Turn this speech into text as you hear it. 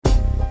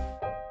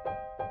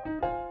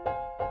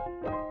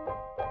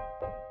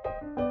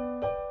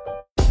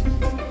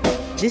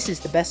This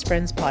is the Best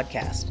Friends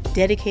Podcast,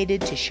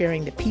 dedicated to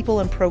sharing the people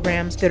and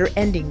programs that are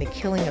ending the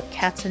killing of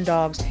cats and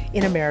dogs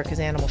in America's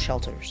animal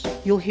shelters.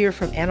 You'll hear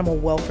from animal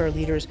welfare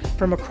leaders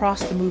from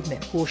across the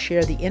movement who will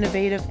share the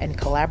innovative and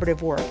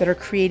collaborative work that are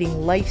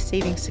creating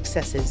life-saving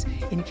successes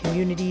in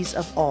communities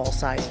of all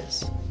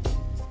sizes.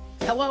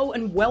 Hello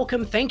and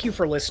welcome. Thank you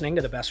for listening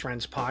to the Best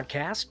Friends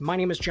Podcast. My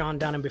name is John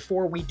Dunn, and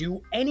before we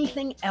do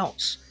anything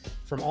else,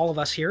 from all of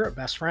us here at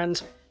Best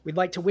Friends, we'd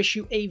like to wish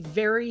you a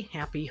very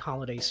happy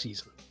holiday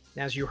season.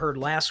 As you heard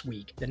last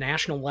week, the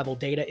national level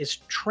data is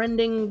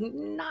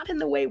trending not in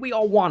the way we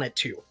all want it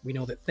to. We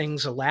know that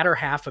things the latter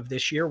half of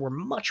this year were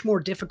much more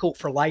difficult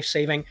for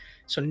life-saving,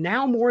 so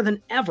now more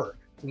than ever,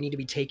 we need to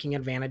be taking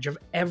advantage of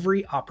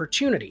every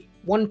opportunity.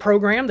 One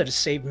program that has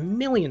saved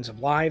millions of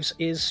lives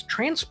is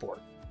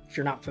Transport. If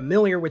you're not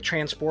familiar with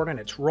Transport and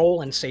its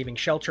role in saving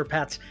shelter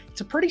pets,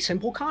 it's a pretty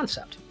simple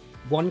concept.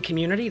 One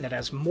community that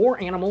has more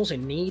animals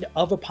in need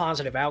of a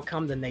positive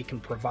outcome than they can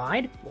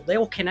provide, well,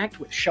 they'll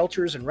connect with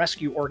shelters and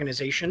rescue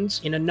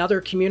organizations in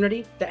another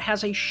community that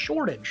has a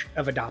shortage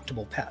of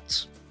adoptable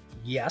pets.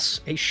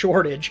 Yes, a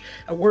shortage,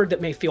 a word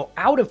that may feel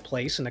out of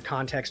place in the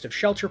context of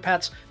shelter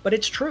pets, but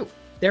it's true.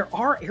 There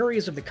are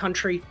areas of the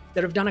country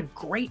that have done a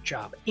great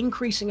job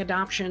increasing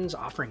adoptions,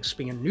 offering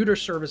spay and neuter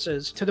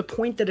services, to the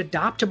point that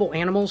adoptable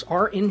animals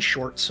are in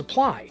short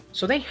supply.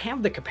 So they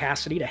have the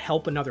capacity to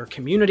help another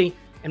community,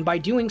 and by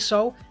doing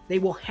so, they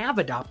will have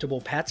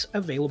adoptable pets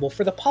available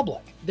for the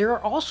public. There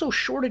are also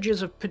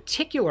shortages of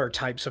particular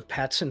types of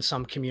pets in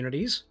some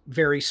communities,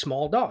 very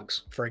small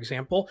dogs, for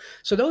example,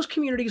 so those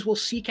communities will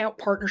seek out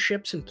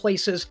partnerships in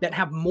places that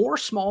have more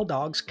small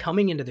dogs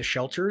coming into the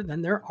shelter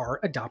than there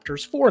are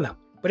adopters for them.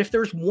 But if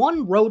there's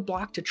one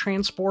roadblock to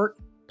Transport,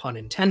 pun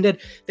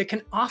intended, that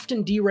can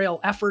often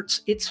derail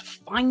efforts, it's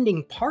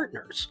finding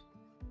partners.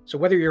 So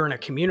whether you're in a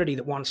community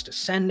that wants to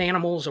send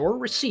animals or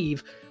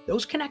receive,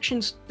 those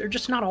connections, they're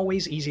just not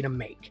always easy to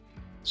make.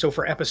 So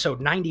for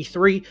episode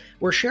 93,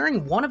 we're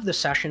sharing one of the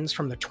sessions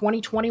from the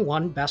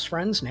 2021 Best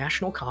Friends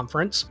National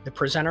Conference. The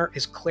presenter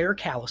is Claire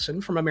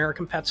Callison from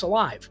American Pets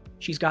Alive.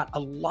 She's got a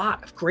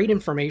lot of great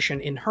information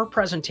in her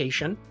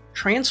presentation,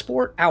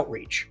 Transport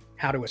Outreach: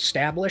 How to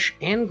Establish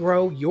and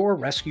Grow Your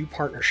Rescue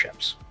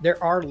Partnerships.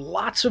 There are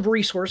lots of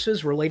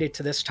resources related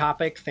to this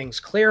topic, things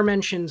Claire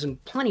mentions,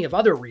 and plenty of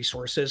other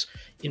resources.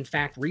 In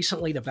fact,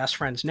 recently, the Best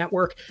Friends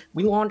Network,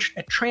 we launched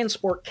a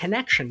Transport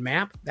Connection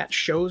Map that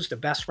shows the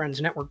Best Friends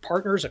Network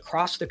partners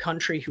across the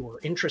country who are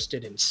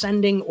interested in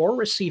sending or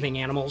receiving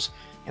animals,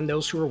 and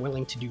those who are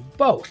willing to do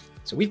both.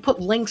 So we've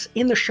put links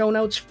in the show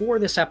notes for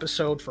this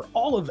episode for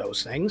all of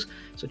those things.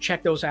 So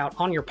check those out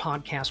on your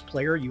podcast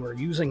player you are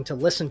using to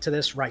listen to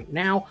this right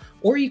now,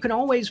 or you can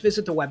always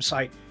visit the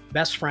website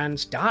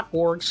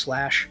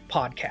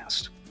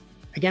bestfriends.org/podcast.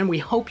 Again, we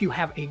hope you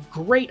have a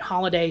great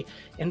holiday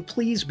and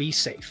please be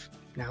safe.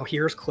 Now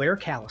here's Claire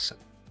Callison.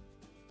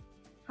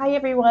 Hi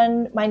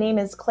everyone, my name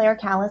is Claire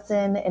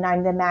Callison and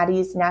I'm the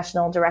Maddie's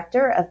National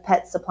Director of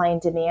Pet Supply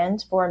and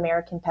Demand for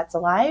American Pets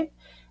Alive.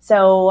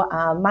 So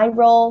my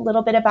role, a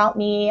little bit about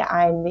me,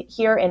 I'm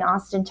here in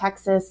Austin,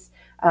 Texas.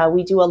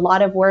 We do a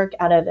lot of work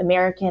out of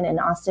American and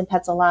Austin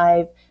Pets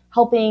Alive,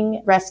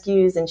 helping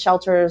rescues and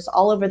shelters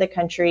all over the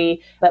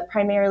country, but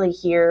primarily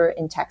here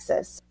in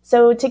Texas.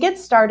 So to get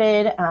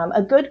started,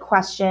 a good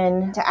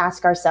question to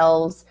ask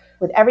ourselves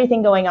with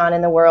everything going on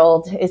in the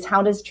world is,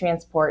 how does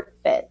Transport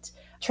fit?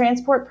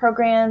 Transport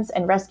programs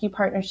and rescue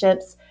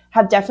partnerships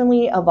have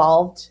definitely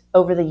evolved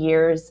over the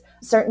years.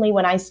 Certainly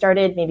when I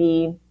started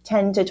maybe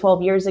 10 to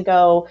 12 years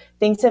ago,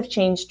 things have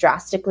changed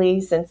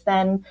drastically since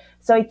then.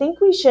 So I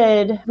think we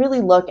should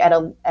really look at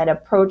an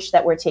approach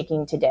that we're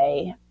taking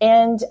today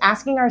and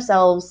asking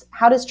ourselves,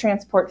 how does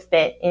Transport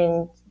fit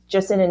in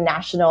just in a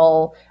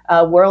national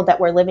world that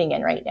we're living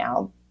in right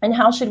now? And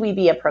how should we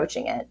be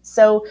approaching it?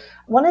 So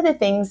one of the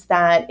things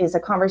that is a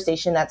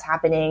conversation that's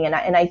happening, and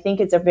I think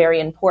it's a very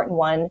important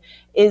one,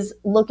 is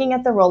looking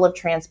at the role of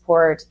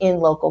Transport in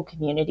local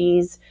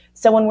communities.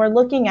 So when we're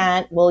looking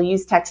at, we'll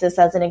use Texas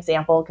as an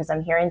example because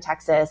I'm here in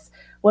Texas.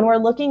 When we're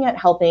looking at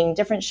helping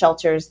different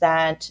shelters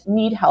that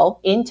need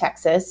help in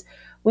Texas,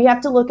 we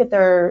have to look at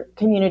their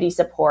community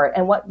support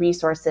and what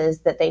resources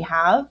that they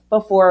have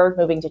before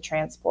moving to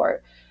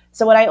Transport.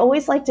 So what I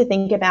always like to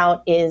think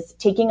about is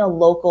taking a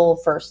local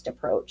first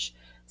approach.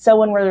 So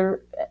when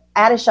we're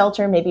at a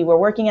shelter, maybe we're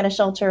working at a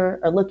shelter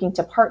or looking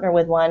to partner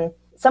with one,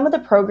 some of the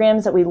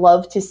programs that we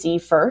love to see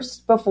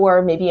first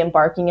before maybe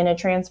embarking in a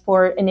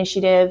Transport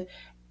initiative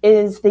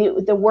is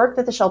the work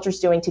that the shelter's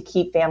doing to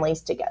keep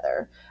families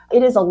together.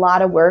 It is a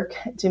lot of work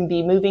to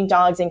be moving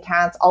dogs and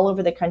cats all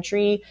over the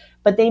country,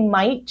 but they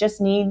might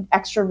just need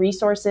extra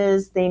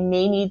resources. They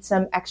may need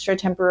some extra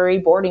temporary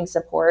boarding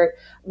support.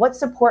 What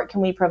support can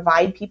we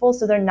provide people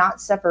so they're not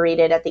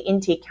separated at the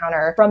intake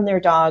counter from their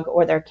dog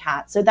or their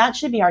cat? So that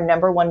should be our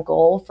number one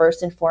goal,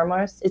 first and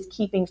foremost, is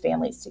keeping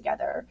families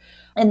together.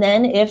 And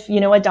then if,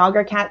 a dog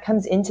or cat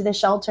comes into the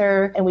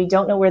shelter and we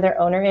don't know where their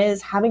owner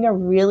is, having a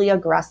really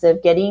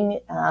aggressive getting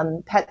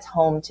pets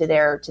home to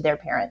their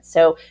parents.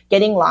 So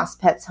getting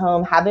lost pets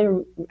home,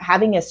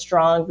 having a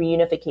strong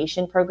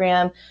reunification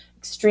program,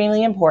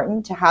 extremely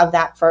important to have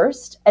that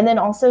first. And then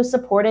also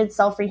supported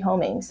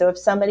self-rehoming. So if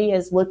somebody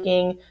is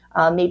looking,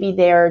 maybe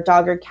their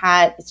dog or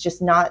cat is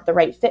just not the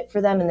right fit for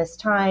them in this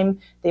time,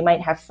 they might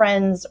have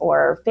friends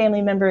or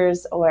family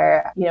members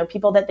or,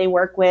 people that they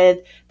work with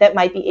that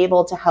might be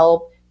able to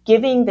help,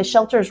 giving the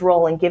shelter's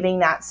role and giving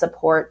that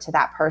support to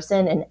that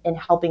person and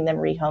helping them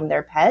rehome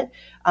their pet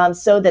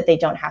so that they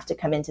don't have to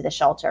come into the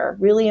shelter.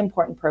 Really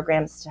important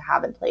programs to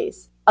have in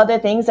place. Other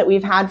things that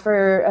we've had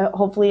for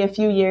hopefully a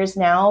few years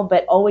now,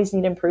 but always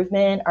need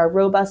improvement, are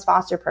robust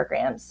foster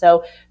programs.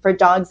 So for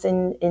dogs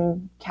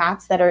and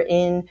cats that are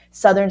in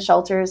southern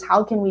shelters,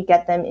 how can we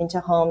get them into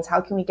homes? How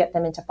can we get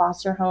them into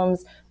foster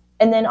homes?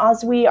 And then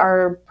as we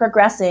are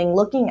progressing,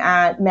 looking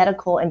at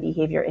medical and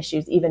behavior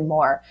issues even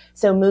more.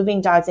 So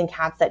moving dogs and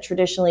cats that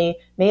traditionally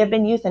may have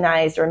been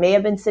euthanized or may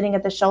have been sitting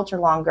at the shelter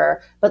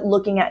longer, but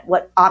looking at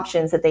what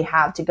options that they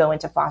have to go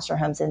into foster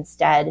homes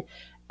instead.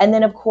 And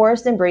then, of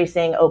course,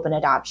 embracing open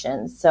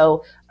adoptions.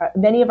 So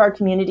many of our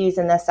communities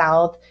in the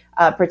South,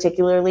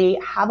 particularly,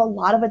 have a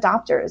lot of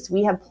adopters.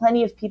 We have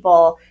plenty of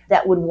people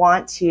that would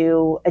want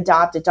to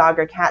adopt a dog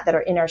or cat that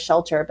are in our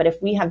shelter. But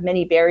if we have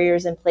many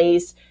barriers in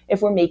place,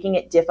 if we're making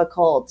it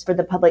difficult for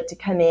the public to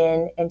come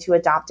in and to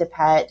adopt a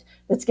pet,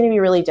 that's going to be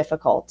really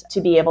difficult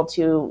to be able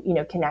to,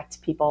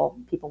 connect people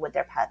with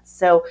their pets.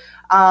 So,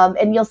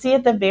 and you'll see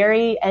at the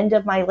very end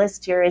of my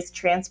list here is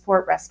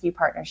transport rescue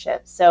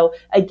partnerships. So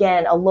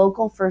again, a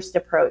local first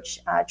approach.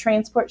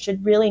 Transport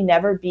should really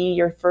never be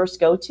your first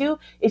go-to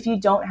if you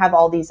don't have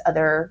all these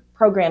other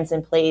programs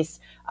in place.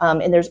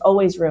 And there's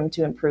always room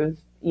to improve,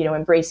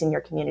 embracing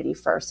your community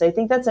first. So I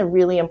think that's a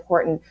really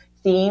important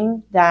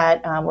theme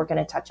that we're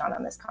going to touch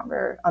on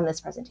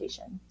this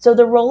presentation. So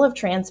the role of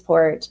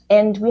transport,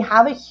 and we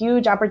have a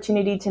huge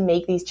opportunity to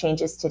make these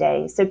changes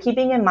today. So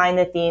keeping in mind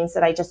the themes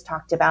that I just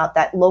talked about,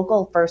 that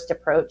local first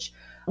approach.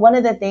 One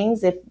of the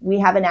things, if we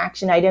have an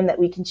action item that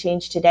we can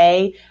change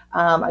today,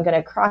 I'm going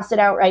to cross it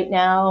out right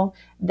now,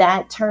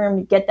 that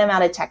term, get them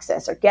out of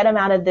Texas or get them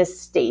out of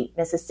this state,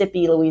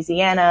 Mississippi,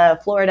 Louisiana,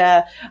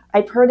 Florida.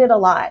 I've heard it a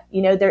lot.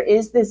 There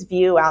is this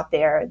view out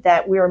there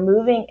that we're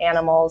moving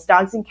animals,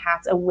 dogs and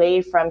cats,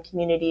 away from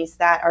communities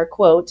that are,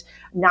 quote,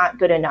 not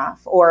good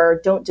enough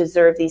or don't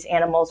deserve these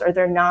animals, or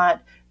they're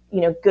not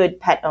good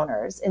pet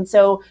owners. And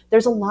so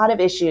there's a lot of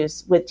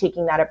issues with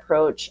taking that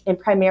approach. And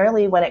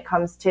primarily when it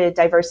comes to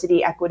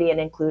diversity, equity, and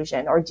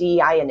inclusion, or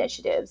DEI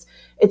initiatives,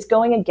 it's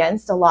going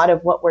against a lot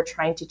of what we're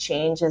trying to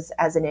change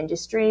as an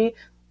industry.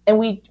 And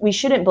we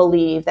shouldn't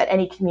believe that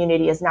any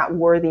community is not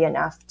worthy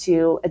enough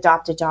to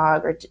adopt a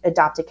dog or to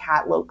adopt a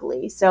cat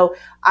locally. So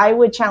I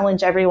would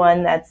challenge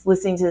everyone that's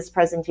listening to this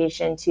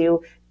presentation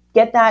to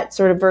get that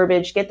sort of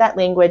verbiage, get that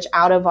language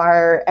out of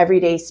our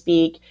everyday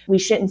speak. We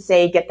shouldn't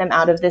say get them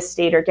out of this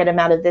state or get them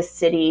out of this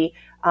city,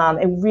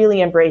 and really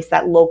embrace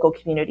that local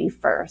community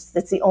first.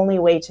 That's the only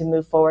way to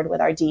move forward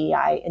with our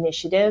DEI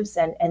initiatives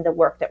and the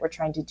work that we're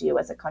trying to do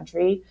as a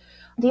country.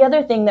 The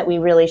other thing that we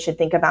really should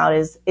think about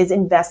is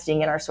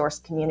investing in our source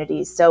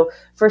communities. So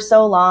for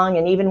so long,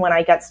 and even when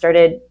I got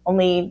started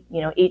only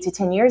 8 to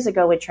 10 years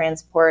ago with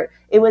transport,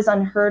 it was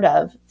unheard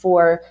of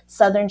for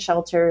Southern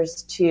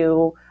shelters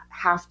to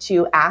have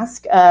to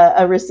ask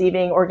a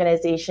receiving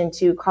organization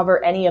to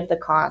cover any of the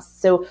costs.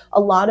 So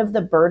a lot of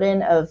the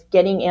burden of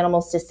getting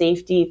animals to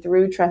safety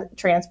through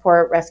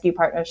transport rescue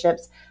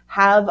partnerships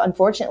have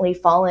unfortunately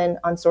fallen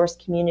on source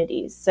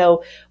communities.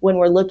 So when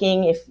we're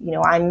looking, if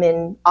I'm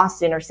in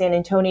Austin or San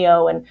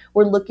Antonio and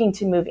we're looking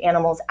to move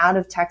animals out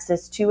of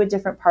Texas to a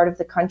different part of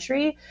the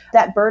country,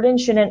 that burden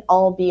shouldn't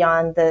all be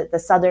on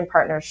the Southern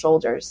partner's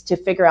shoulders to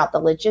figure out the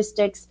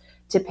logistics,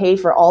 to pay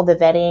for all the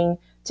vetting,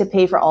 to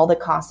pay for all the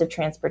cost of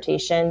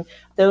transportation.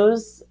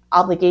 Those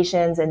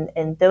obligations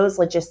and those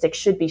logistics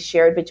should be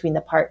shared between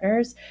the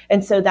partners.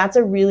 And so that's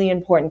a really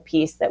important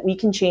piece that we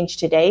can change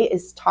today,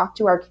 is talk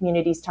to our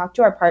communities, talk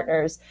to our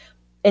partners,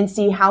 and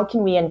see how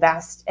can we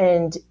invest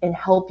and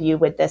help you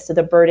with this so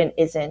the burden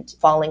isn't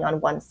falling on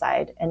one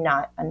side and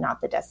not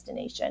the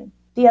destination.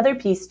 The other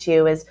piece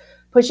too is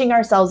pushing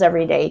ourselves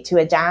every day to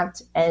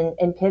adapt and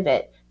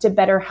pivot to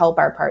better help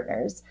our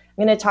partners.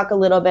 I'm going to talk a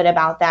little bit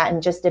about that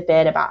in just a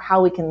bit, about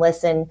how we can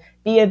listen,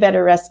 be a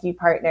better rescue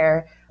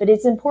partner. But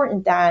it's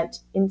important that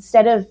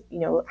instead of,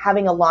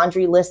 having a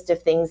laundry list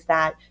of things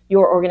that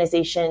your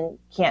organization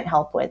can't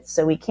help with,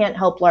 so we can't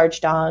help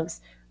large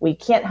dogs, we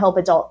can't help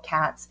adult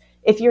cats.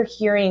 If you're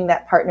hearing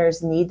that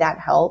partners need that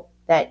help,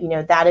 that,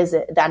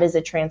 that is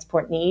a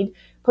transport need,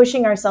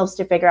 pushing ourselves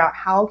to figure out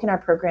how can our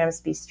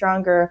programs be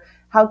stronger,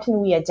 how can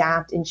we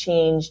adapt and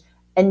change,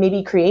 and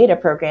maybe create a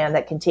program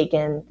that can take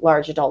in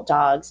large adult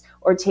dogs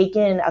or take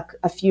in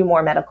a few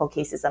more medical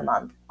cases a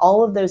month.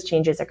 All of those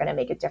changes are going to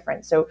make a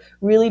difference. So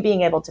really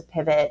being able to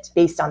pivot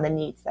based on the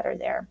needs that are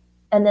there.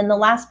 And then the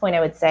last point I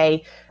would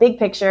say, big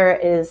picture,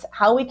 is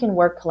how we can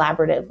work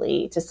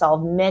collaboratively to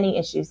solve many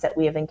issues that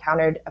we have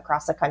encountered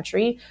across the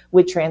country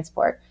with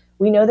transport.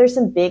 We know there's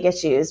some big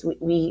issues.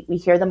 We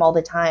hear them all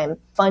the time.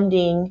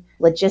 Funding,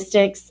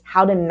 logistics,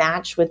 how to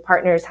match with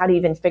partners, how to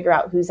even figure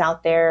out who's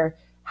out there,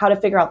 how to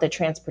figure out the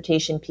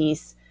transportation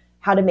piece.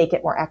 how to make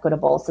it more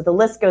equitable. So the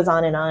list goes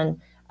on and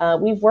on.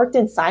 We've worked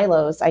in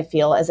silos, I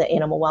feel, as an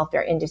animal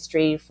welfare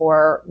industry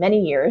for many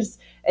years.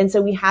 And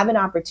so we have an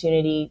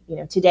opportunity,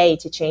 today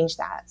to change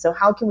that. So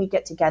how can we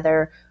get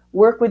together,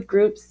 work with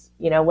groups,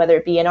 whether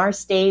it be in our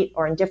state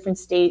or in different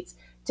states,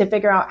 to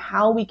figure out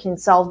how we can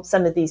solve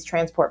some of these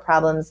transport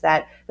problems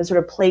that have sort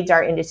of plagued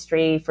our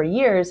industry for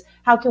years.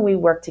 How can we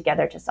work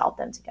together to solve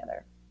them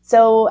together?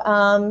 So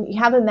you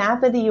have a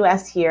map of the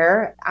U.S.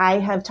 here. I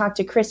have talked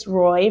to Chris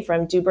Roy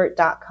from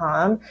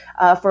Doobert.com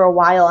for a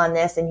while on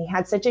this, and he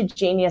had such a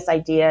genius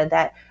idea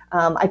that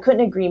I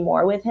couldn't agree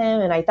more with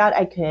him, and I thought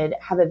I could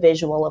have a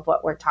visual of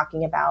what we're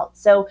talking about.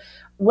 So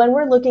when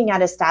we're looking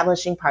at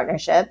establishing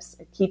partnerships,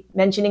 I keep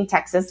mentioning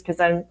Texas because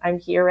I'm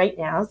here right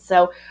now.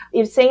 So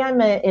if say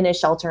I'm in a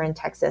shelter in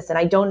Texas and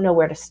I don't know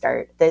where to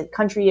start, the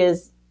country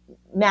is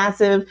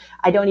massive.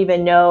 I don't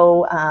even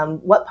know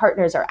what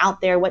partners are out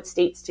there, what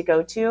states to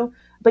go to.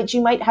 But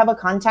you might have a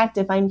contact.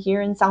 If I'm here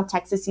in South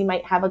Texas, you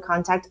might have a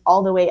contact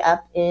all the way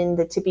up in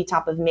the tippy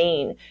top of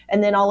Maine.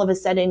 And then all of a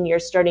sudden you're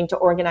starting to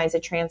organize a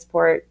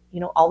transport,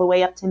 all the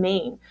way up to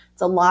Maine.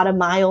 It's a lot of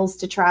miles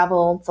to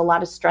travel. It's a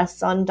lot of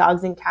stress on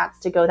dogs and cats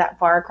to go that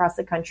far across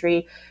the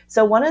country.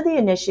 So one of the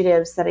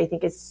initiatives that I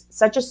think is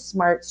such a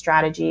smart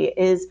strategy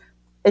is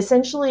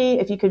essentially,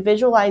 if you could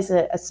visualize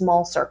a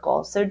small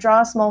circle. So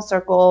draw a small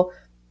circle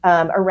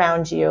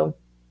around you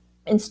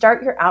and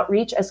start your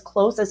outreach as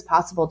close as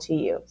possible to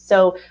you.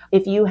 So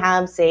if you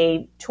have,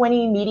 say,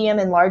 20 medium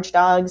and large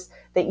dogs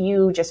that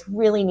you just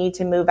really need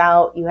to move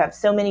out, you have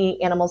so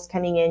many animals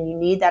coming in, you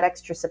need that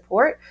extra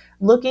support,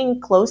 looking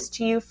close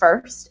to you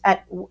first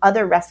at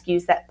other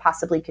rescues that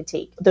possibly could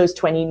take those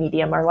 20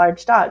 medium or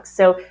large dogs.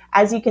 So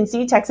as you can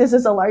see, Texas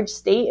is a large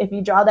state. If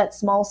you draw that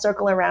small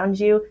circle around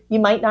you, you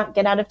might not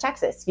get out of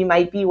Texas. You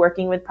might be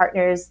working with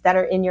partners that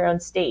are in your own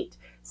state.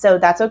 So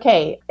that's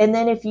okay. And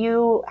then if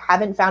you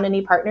haven't found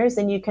any partners,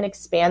 then you can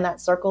expand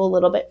that circle a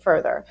little bit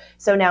further.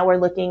 So now we're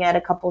looking at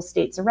a couple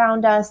states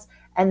around us,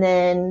 and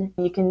then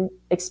you can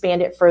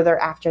expand it further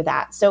after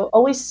that. So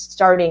always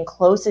starting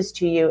closest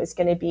to you is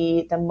going to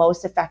be the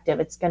most effective.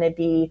 It's going to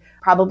be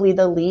probably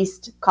the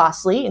least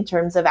costly in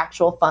terms of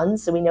actual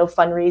funds. So we know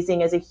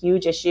fundraising is a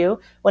huge issue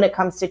when it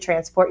comes to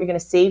transport. You're going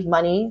to save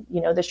money,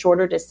 the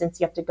shorter distance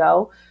you have to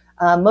go.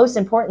 Most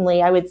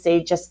importantly, I would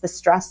say just the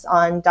stress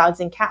on dogs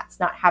and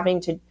cats, not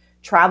having to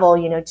travel,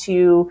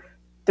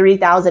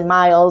 3,000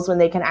 miles when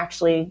they can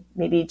actually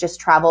maybe just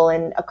travel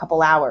in a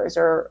couple hours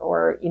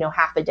or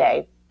half a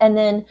day. And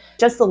then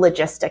just the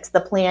logistics, the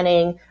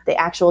planning, the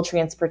actual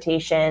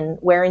transportation,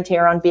 wear and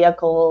tear on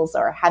vehicles,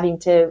 or having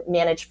to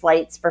manage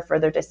flights for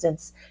further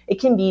distance.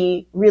 It can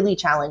be really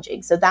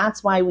challenging. So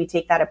that's why we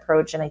take that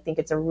approach. And I think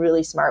it's a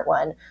really smart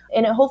one.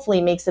 And it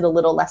hopefully makes it a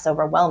little less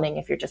overwhelming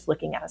if you're just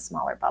looking at a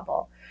smaller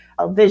bubble.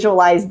 I'll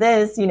visualize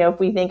this, if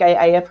we think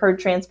I have heard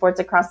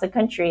transports across the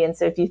country. And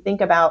so if you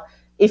think about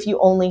if you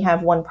only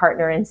have one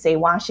partner in, say,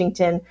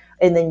 Washington,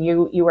 and then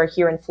you are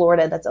here in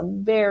Florida, that's a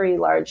very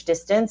large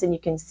distance. And you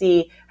can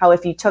see how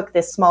if you took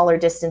this smaller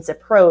distance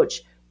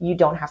approach, you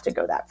don't have to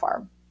go that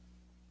far.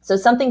 So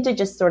something to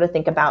just sort of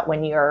think about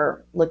when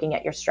you're looking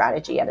at your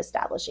strategy at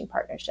establishing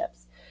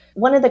partnerships.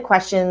 One of the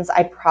questions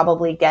I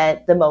probably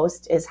get the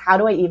most is, how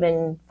do I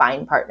even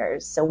find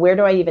partners? So where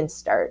do I even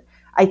start?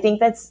 I think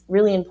that's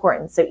really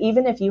important. So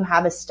even if you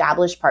have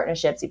established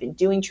partnerships, you've been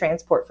doing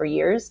transport for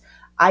years,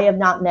 I have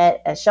not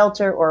met a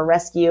shelter or a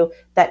rescue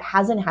that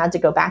hasn't had to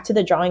go back to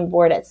the drawing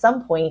board at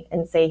some point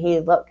and say,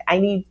 hey, look, I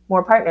need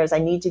more partners. I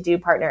need to do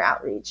partner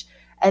outreach.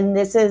 And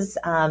this is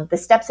the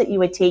steps that you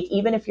would take,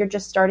 even if you're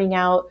just starting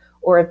out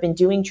or have been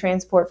doing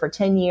transport for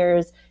 10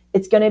 years,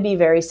 it's going to be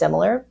very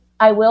similar.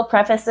 I will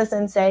preface this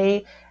and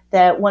say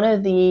that one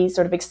of the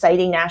sort of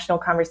exciting national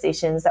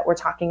conversations that we're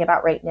talking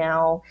about right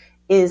now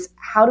is,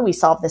 how do we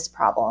solve this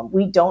problem?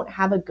 We don't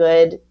have a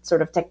good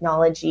sort of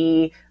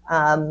technology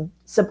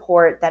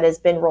support that has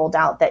been rolled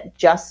out that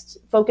just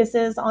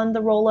focuses on the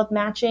role of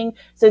matching.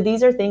 So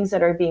these are things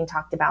that are being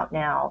talked about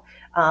now.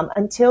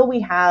 Until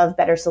we have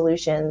better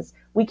solutions,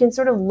 we can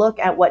sort of look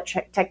at what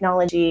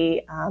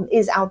technology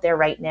is out there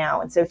right now.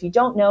 And so if you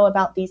don't know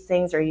about these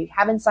things or you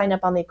haven't signed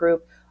up on the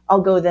group, I'll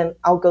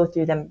go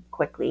through them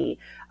quickly.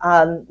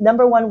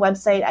 Number one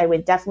website I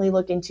would definitely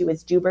look into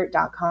is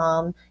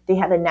Doobert.com. They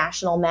have a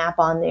national map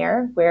on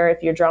there where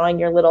if you're drawing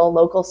your little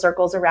local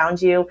circles around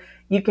you,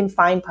 you can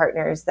find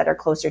partners that are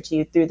closer to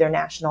you through their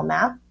national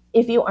map.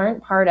 If you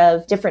aren't part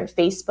of different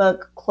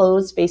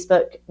closed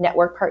Facebook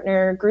network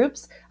partner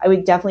groups, I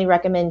would definitely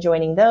recommend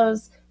joining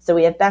those. So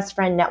we have Best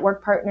Friend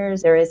Network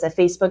Partners. There is a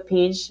Facebook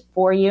page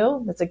for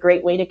you. That's a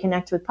great way to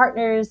connect with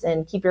partners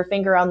and keep your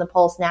finger on the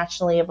pulse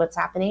nationally of what's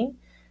happening.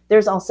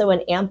 There's also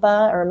an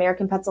AMPA, or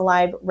American Pets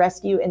Alive,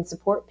 rescue and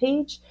support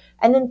page.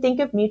 And then think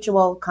of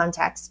mutual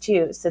contacts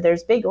too. So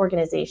there's big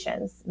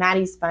organizations,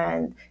 Maddie's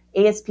Fund,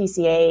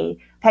 ASPCA,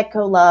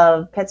 Petco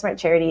Love, PetSmart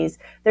Charities.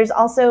 There's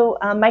also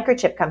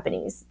microchip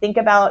companies. Think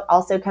about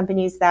also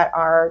companies that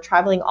are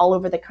traveling all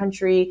over the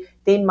country.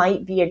 They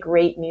might be a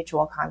great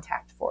mutual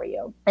contact for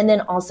you. And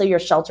then also your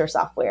shelter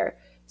software.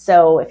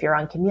 So if you're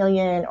on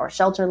Chameleon or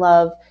Shelter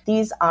Love,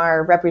 these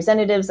are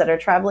representatives that are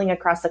traveling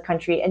across the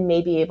country and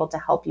may be able to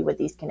help you with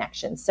these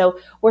connections. So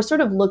we're sort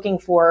of looking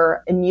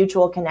for a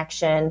mutual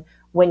connection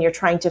when you're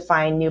trying to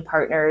find new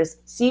partners.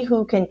 See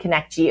who can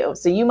connect you.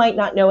 So you might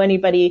not know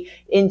anybody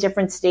in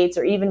different states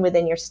or even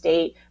within your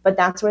state, but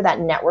that's where that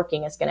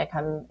networking is going to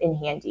come in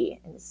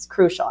handy. And it's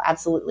crucial,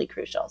 absolutely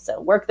crucial.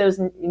 So work those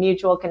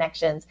mutual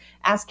connections,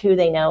 ask who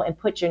they know, and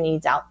put your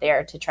needs out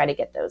there to try to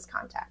get those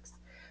contacts.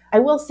 I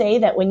will say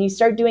that when you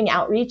start doing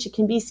outreach, it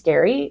can be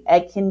scary.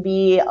 It can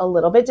be a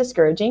little bit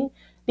discouraging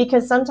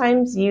because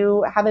sometimes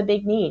you have a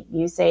big need.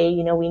 You say,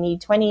 we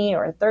need 20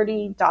 or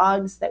 30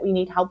 dogs that we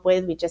need help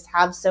with. We just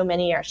have so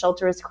many. Our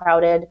shelter is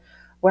crowded.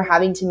 We're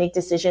having to make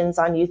decisions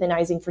on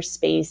euthanizing for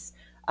space.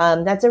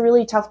 That's a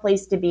really tough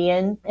place to be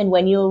in. And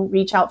when you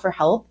reach out for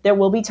help, there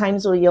will be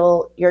times where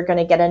you're going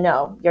to get a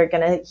no. You're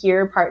going to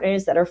hear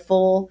partners that are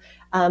full.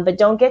 But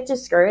don't get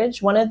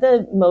discouraged. One of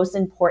the most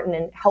important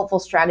and helpful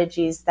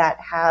strategies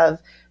that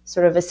have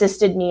sort of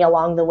assisted me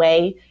along the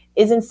way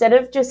is instead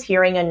of just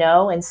hearing a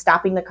no and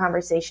stopping the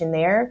conversation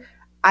there,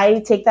 I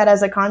take that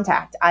as a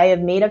contact. I have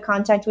made a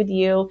contact with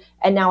you,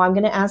 and now I'm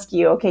going to ask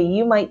you, okay,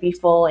 you might be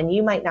full and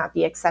you might not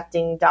be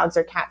accepting dogs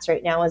or cats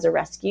right now as a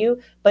rescue,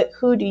 but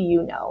who do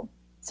you know?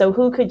 So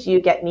who could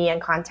you get me in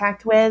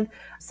contact with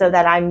so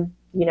that I'm,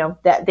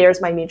 that there's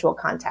my mutual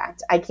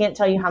contact? I can't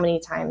tell you how many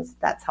times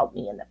that's helped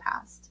me in the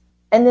past.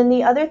 And then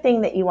the other thing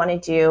that you want to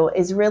do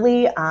is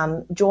really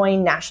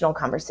join national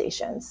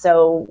conversations.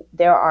 So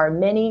there are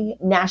many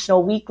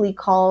national weekly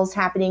calls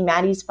happening.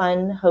 Maddie's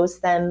Fun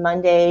hosts them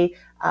Monday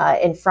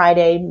and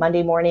Friday,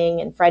 Monday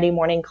morning and Friday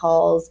morning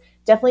calls.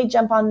 Definitely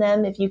jump on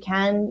them if you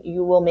can.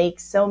 You will make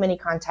so many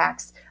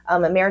contacts.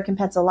 American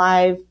Pets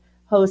Alive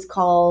host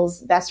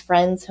calls, Best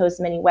Friends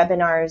host many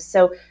webinars.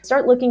 So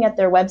start looking at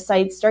their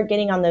websites, start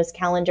getting on those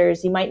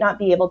calendars. You might not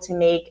be able to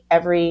make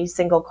every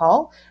single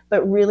call,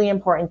 but really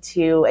important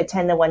to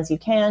attend the ones you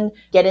can,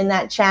 get in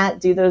that chat,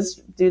 do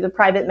the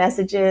private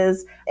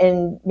messages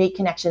and make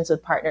connections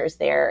with partners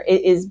there.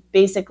 It is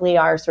basically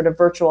our sort of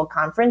virtual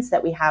conference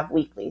that we have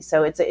weekly.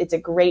 So it's a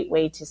great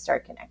way to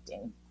start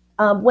connecting.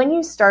 When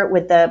you start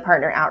with the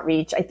partner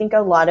outreach, I think a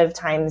lot of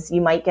times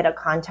you might get a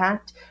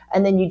contact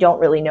and then you don't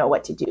really know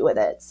what to do with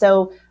it.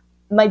 So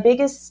my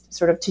biggest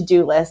sort of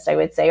to-do list, I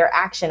would say, or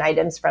action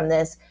items from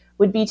this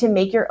would be to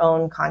make your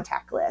own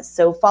contact list.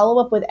 So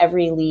follow up with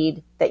every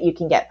lead that you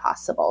can get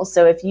possible.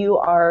 So if you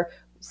are,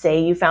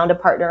 say you found a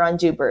partner on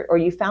Dubert, or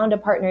you found a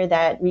partner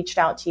that reached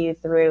out to you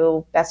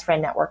through Best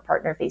Friend Network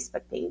Partner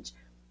Facebook page,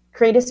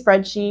 create a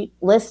spreadsheet,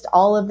 list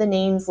all of the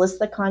names, list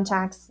the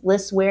contacts,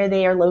 list where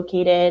they are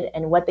located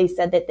and what they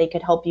said that they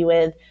could help you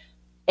with,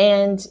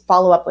 and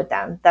follow up with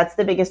them. That's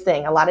the biggest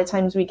thing. A lot of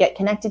times we get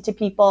connected to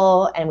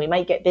people and we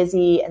might get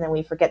busy and then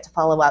we forget to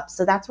follow up.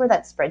 So that's where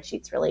that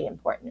spreadsheet's really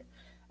important.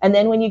 And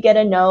then when you get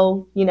a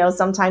no,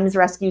 sometimes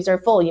rescues are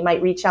full. You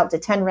might reach out to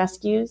 10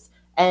 rescues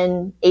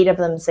and 8 of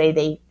them say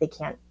they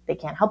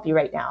can't help you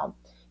right now.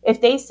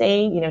 If they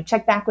say,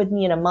 check back with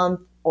me in a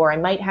month, or I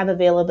might have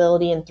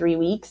availability in 3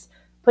 weeks,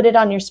 put it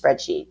on your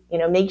spreadsheet.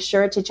 Make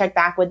sure to check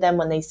back with them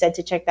when they said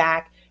to check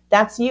back.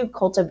 That's you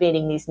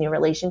cultivating these new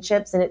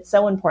relationships. And it's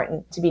so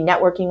important to be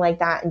networking like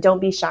that. And don't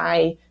be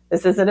shy.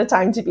 This isn't a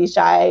time to be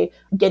shy.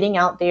 Getting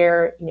out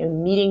there,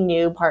 meeting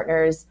new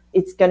partners.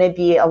 It's going to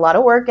be a lot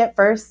of work at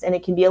first, and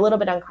it can be a little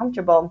bit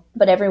uncomfortable,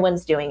 but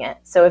everyone's doing it.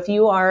 So if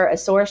you are a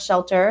source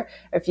shelter,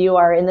 or if you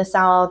are in the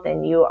South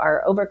and you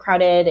are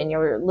overcrowded and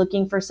you're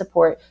looking for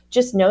support,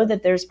 just know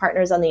that there's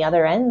partners on the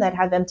other end that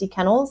have empty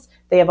kennels.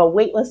 They have a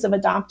wait list of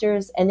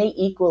adopters, and they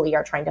equally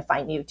are trying to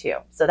find you too.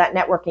 So that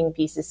networking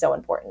piece is so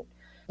important.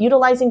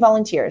 Utilizing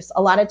volunteers.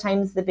 A lot of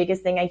times the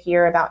biggest thing I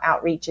hear about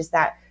outreach is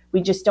that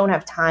we just don't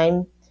have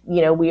time.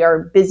 We are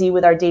busy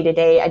with our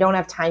day-to-day. I don't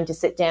have time to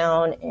sit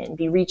down and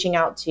be reaching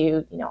out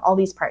to, all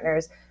these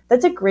partners.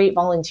 That's a great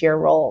volunteer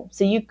role.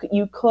 So you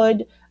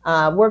could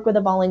work with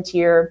a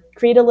volunteer,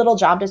 create a little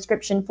job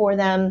description for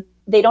them.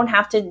 They don't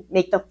have to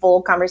make the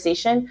full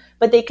conversation,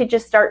 but they could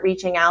just start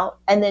reaching out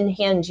and then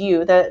hand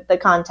you the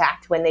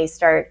contact when they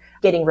start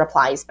getting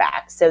replies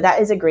back. So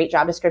that is a great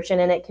job description,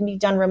 and it can be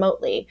done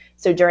remotely.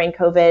 So during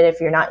COVID,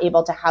 if you're not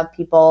able to have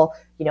people,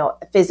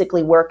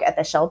 physically work at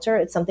the shelter,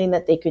 it's something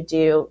that they could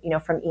do,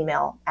 from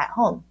email at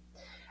home.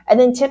 And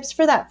then tips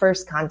for that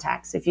first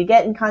contact. So if you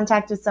get in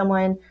contact with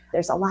someone,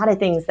 there's a lot of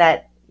things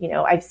that,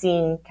 I've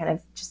seen kind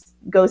of just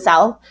go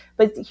south,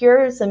 but here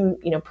are some,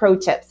 pro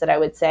tips that I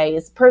would say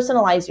is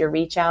personalize your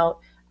reach out.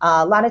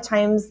 A lot of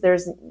times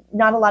there's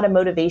not a lot of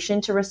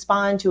motivation to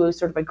respond to a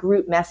sort of a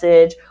group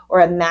message or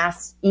a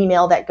mass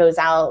email that goes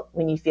out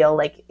when you feel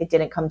like it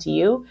didn't come to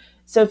you.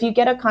 So if you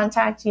get a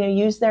contact,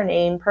 use their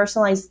name,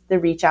 personalize the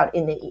reach out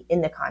in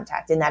the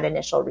contact, in that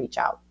initial reach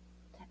out,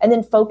 and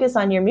then focus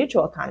on your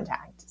mutual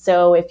contact.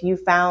 So if you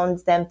found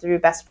them through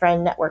Best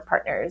Friend Network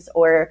Partners,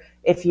 or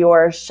if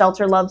your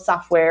Shelter Love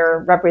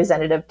software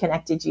representative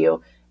connected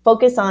you,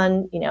 focus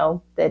on,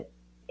 that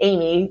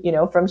Amy,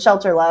 from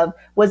Shelter Love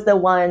was the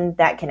one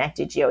that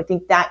connected you. I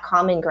think that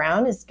common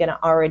ground is going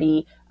to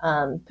already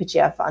put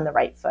you up on the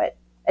right foot.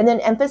 And then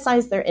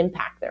emphasize their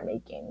impact they're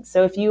making.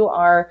 So if you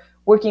are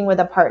working with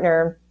a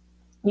partner,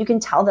 you can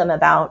tell them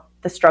about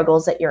the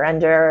struggles that you're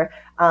under,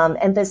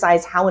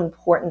 emphasize how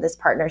important this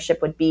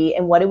partnership would be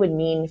and what it would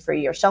mean for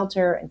your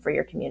shelter and for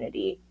your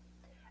community.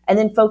 And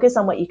then focus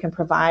on what you can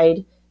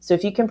provide. So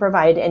if you can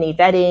provide any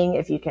vetting,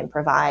 if you can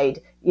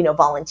provide,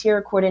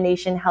 volunteer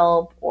coordination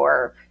help,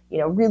 or,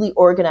 really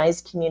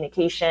organized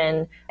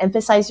communication,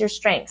 emphasize your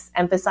strengths,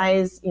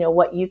 emphasize,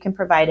 what you can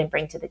provide and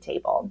bring to the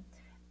table.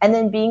 And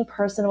then being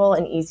personable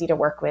and easy to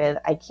work with.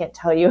 I can't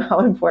tell you how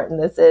important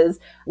this is.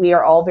 We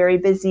are all very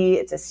busy.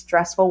 It's a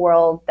stressful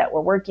world that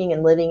we're working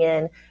and living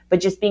in,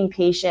 but just being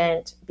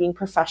patient, being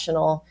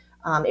professional,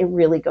 it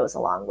really goes a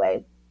long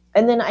way.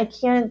 And then I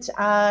can't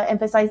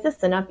emphasize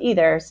this enough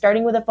either.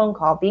 Starting with a phone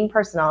call, being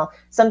personal.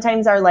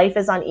 Sometimes our life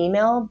is on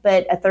email,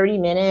 but a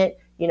 30-minute,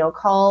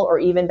 call, or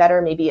even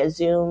better, maybe a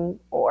Zoom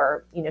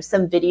or,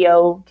 some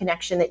video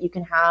connection that you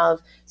can have,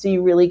 so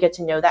you really get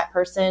to know that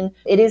person.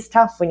 It is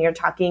tough when you're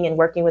talking and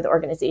working with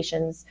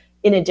organizations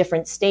in a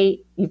different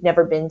state. You've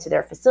never been to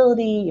their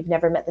facility. You've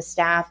never met the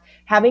staff.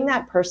 Having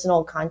that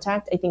personal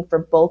contact, I think, for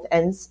both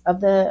ends of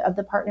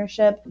the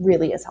partnership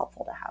really is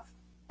helpful to have.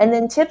 And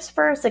then tips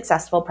for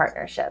successful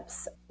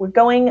partnerships. We're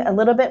going a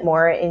little bit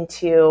more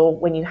into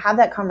when you have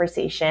that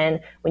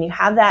conversation, when you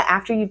have that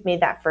after you've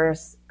made that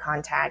first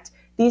contact.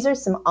 These are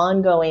some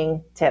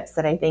ongoing tips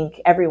that I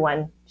think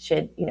everyone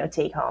should,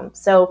 take home.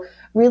 So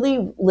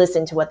really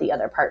listen to what the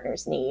other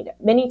partners need.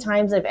 Many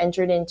times I've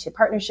entered into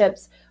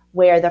partnerships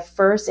where the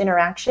first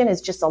interaction is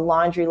just a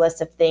laundry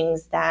list of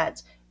things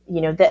that,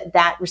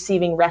 that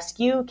receiving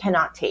rescue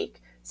cannot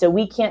take. So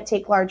we can't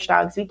take large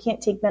dogs, we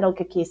can't take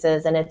medical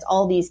cases, and it's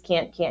all these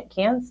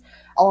can'ts.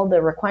 All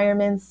the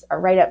requirements are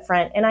right up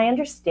front. And I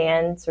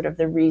understand sort of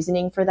the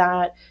reasoning for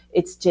that.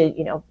 It's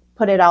to,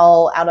 put it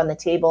all out on the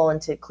table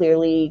and to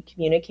clearly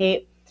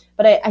communicate.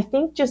 But I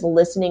think just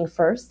listening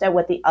first at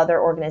what the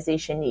other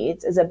organization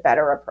needs is a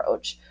better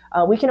approach.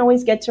 We can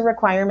always get to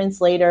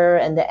requirements later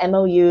and the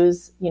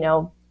MOUs,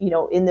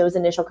 in those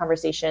initial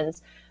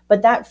conversations.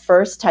 But that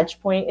first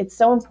touch point, it's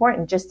so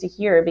important just to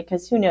hear,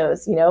 because who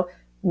knows,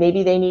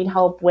 maybe they need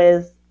help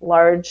with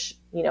large,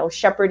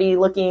 shepherdy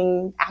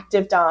looking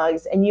active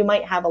dogs, and you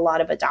might have a lot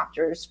of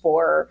adopters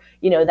for,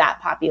 that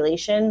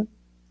population.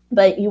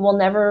 But you will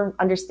never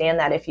understand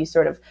that if you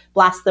sort of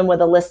blast them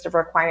with a list of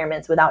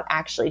requirements without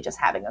actually just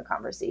having a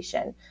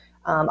conversation.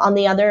 On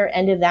the other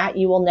end of that,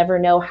 you will never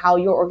know how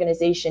your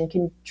organization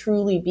can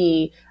truly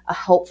be a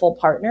helpful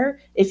partner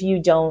if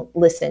you don't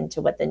listen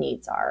to what the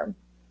needs are.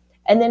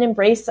 And then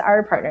embrace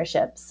our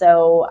partnership.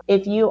 So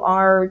if you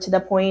are to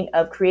the point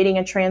of creating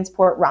a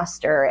transport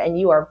roster and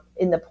you are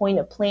in the point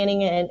of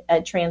planning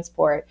a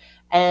transport,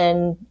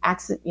 and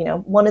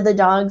one of the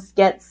dogs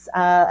gets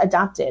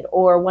adopted,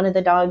 or one of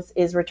the dogs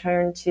is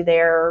returned to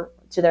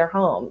their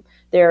home,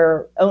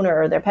 their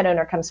owner or their pet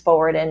owner comes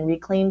forward and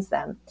reclaims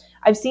them.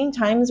 I've seen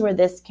times where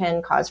this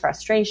can cause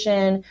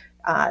frustration.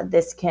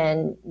 This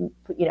can,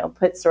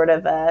 put sort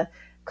of a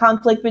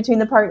conflict between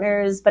the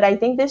partners, but I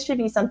think this should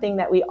be something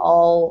that we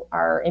all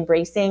are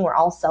embracing, we're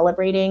all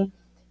celebrating,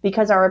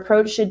 because our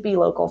approach should be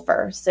local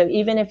first. So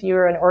even if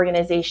you're an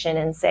organization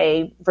in,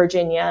 say,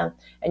 Virginia,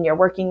 and you're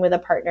working with a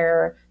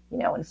partner,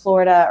 in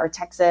Florida or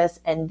Texas,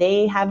 and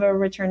they have a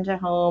return to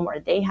home or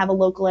they have a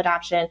local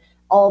adoption,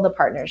 all the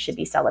partners should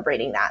be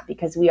celebrating that,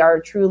 because we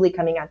are truly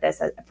coming at this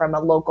from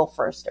a local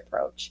first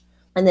approach.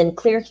 And then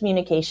clear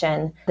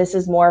communication. This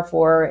is more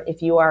for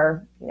if you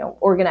are,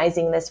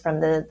 organizing this from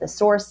the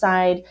source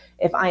side.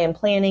 If I am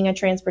planning a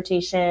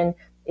transportation,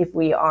 if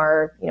we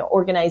are,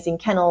 organizing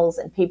kennels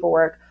and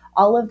paperwork,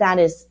 all of that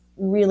is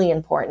really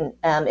important.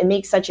 It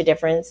makes such a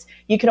difference.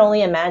 You can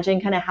only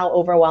imagine kind of how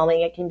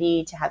overwhelming it can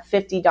be to have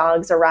 50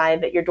 dogs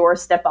arrive at your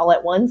doorstep all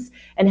at once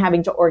and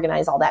having to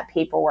organize all that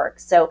paperwork.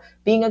 So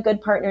being a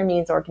good partner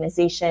means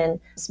organization,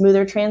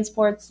 smoother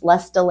transports,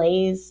 less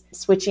delays,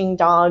 switching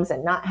dogs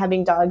and not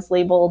having dogs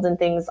labeled and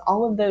things,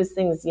 all of those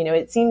things,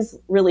 it seems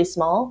really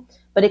small,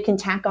 but it can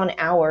tack on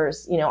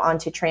hours,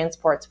 onto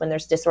transports when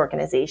there's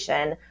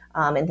disorganization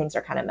and things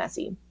are kind of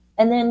messy.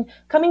 And then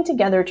coming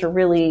together to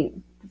really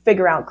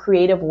figure out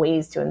creative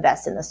ways to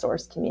invest in the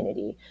source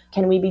community.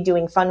 Can we be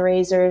doing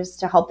fundraisers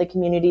to help the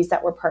communities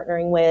that we're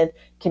partnering with?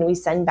 Can we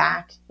send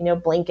back,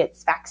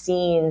 blankets,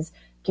 vaccines?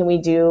 Can we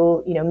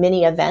do,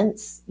 mini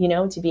events,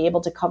 to be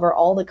able to cover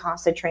all the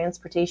costs of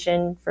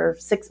transportation for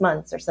 6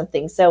 months or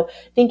something? So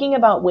thinking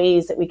about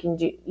ways that we can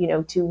do,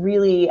 to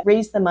really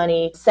raise the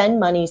money,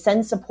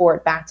 send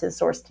support back to the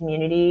source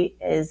community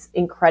is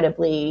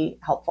incredibly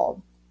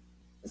helpful.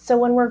 So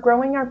when we're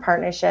growing our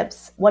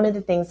partnerships, one of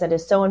the things that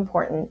is so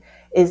important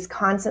is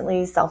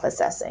constantly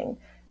self-assessing.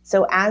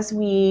 So as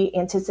we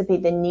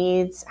anticipate the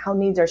needs, how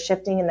needs are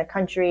shifting in the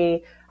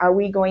country, are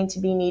we going to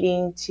be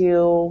needing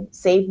to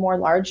save more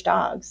large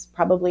dogs?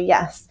 Probably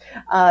yes.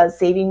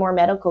 Saving more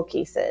medical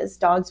cases,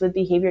 dogs with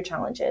behavior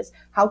challenges.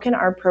 How can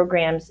our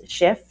programs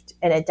shift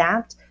and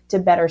adapt to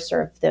better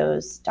serve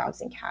those dogs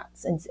and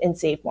cats and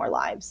save more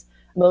lives?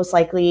 Most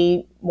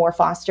likely more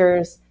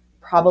fosters,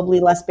 probably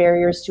less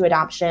barriers to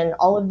adoption.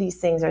 All of these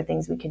things are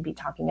things we could be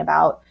talking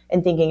about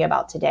and thinking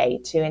about today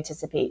to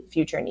anticipate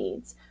future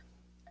needs.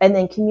 And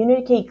then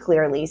communicate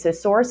clearly. So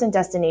source and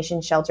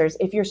destination shelters,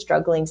 if you're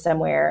struggling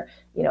somewhere,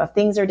 if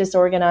things are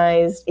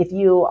disorganized, if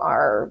you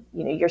are,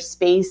 you're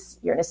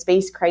in a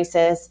space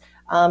crisis,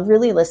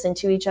 really listen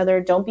to each other.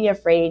 Don't be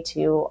afraid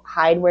to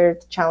hide where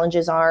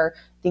challenges are.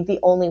 I think the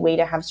only way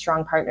to have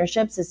strong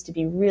partnerships is to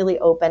be really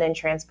open and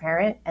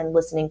transparent and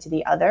listening to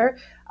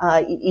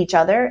each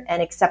other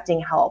and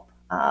accepting help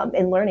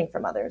and learning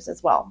from others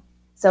as well.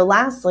 So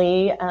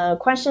lastly,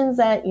 questions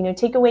that,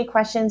 takeaway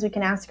questions we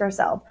can ask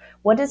ourselves.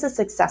 What does a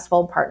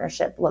successful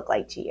partnership look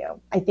like to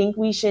you? I think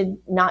we should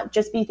not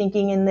just be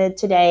thinking in the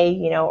today,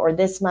 or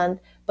this month,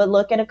 but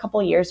look at a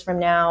couple years from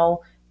now,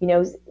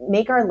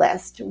 make our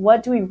list.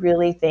 What do we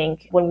really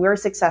think when we're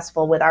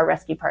successful with our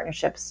rescue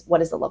partnerships? What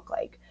does it look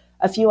like?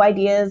 A few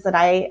ideas that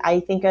I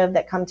think of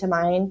that come to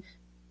mind,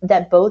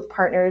 that both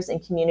partners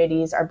and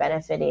communities are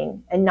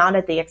benefiting and not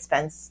at the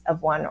expense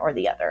of one or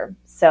the other.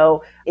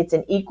 So it's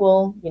an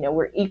equal,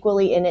 we're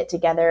equally in it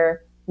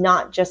together,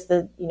 not just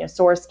the,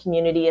 source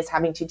community is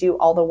having to do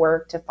all the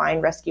work to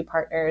find rescue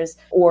partners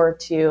or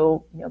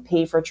to,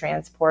 pay for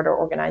transport or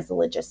organize the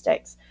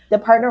logistics. The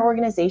partner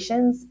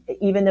organizations,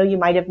 even though you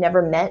might have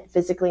never met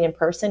physically in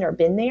person or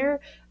been there,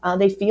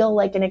 they feel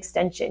like an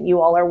extension. You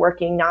all are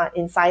working not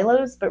in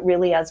silos, but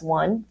really as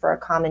one for a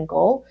common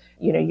goal.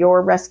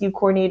 Your rescue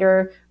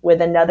coordinator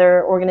with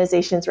another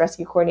organization's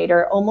rescue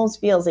coordinator almost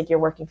feels like you're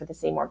working for the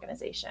same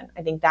organization.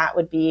 I think that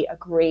would be a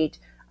great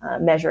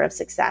measure of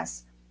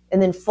success.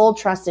 And then full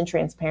trust and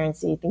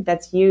transparency. I think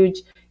that's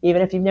huge.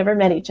 Even if you've never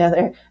met each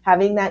other,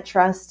 having that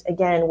trust,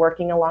 again,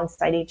 working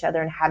alongside each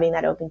other and having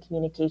that open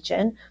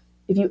communication.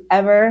 If you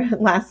ever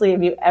have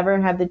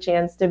the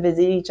chance to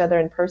visit each other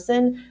in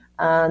person,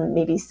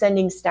 maybe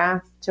sending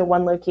staff to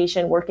one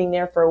location, working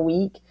there for a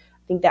week,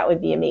 I think that would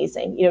be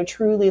amazing.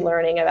 Truly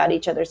learning about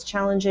each other's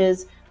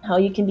challenges, how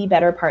you can be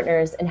better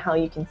partners, and how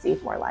you can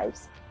save more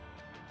lives.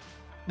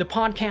 The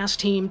podcast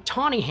team,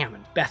 Tawny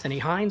Hammond, Bethany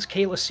Hines,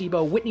 Kayla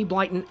Sebo, Whitney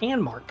Blyton,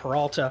 and Mark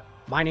Peralta.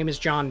 My name is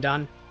John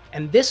Dunn,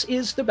 and this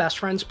is the Best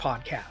Friends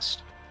Podcast.